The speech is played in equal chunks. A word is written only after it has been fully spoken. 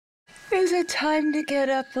Is it time to get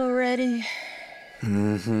up already?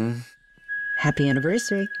 Mm-hmm. Happy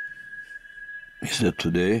anniversary. Is it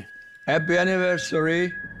today? Happy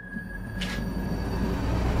anniversary.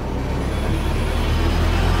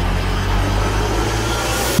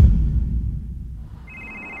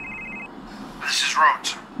 This is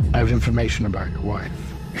Rhodes. I have information about your wife.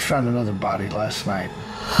 We found another body last night.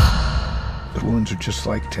 The wounds are just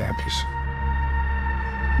like Tammy's.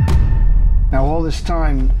 Now, all this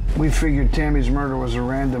time, we figured Tammy's murder was a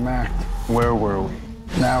random act. Where were we?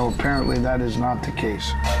 Now, apparently, that is not the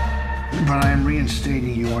case. But I am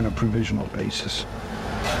reinstating you on a provisional basis.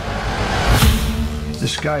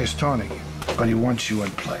 This guy is taunting you, but he wants you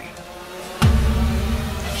in play.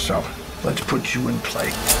 So, let's put you in play.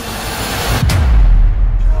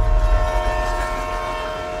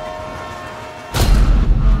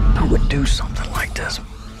 Who would do something like this?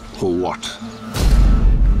 For what?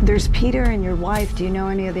 There's Peter and your wife. Do you know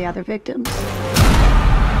any of the other victims?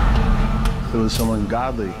 It was someone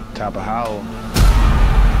godly, type of howl.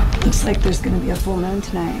 Looks like there's gonna be a full moon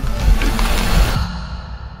tonight.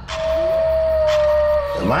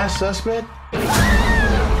 Am I a suspect?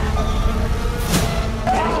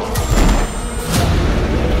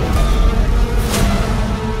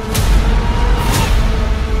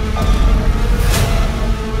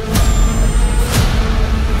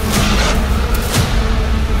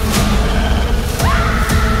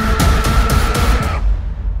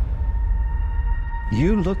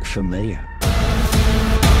 You look familiar.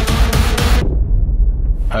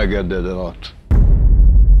 I get that a lot.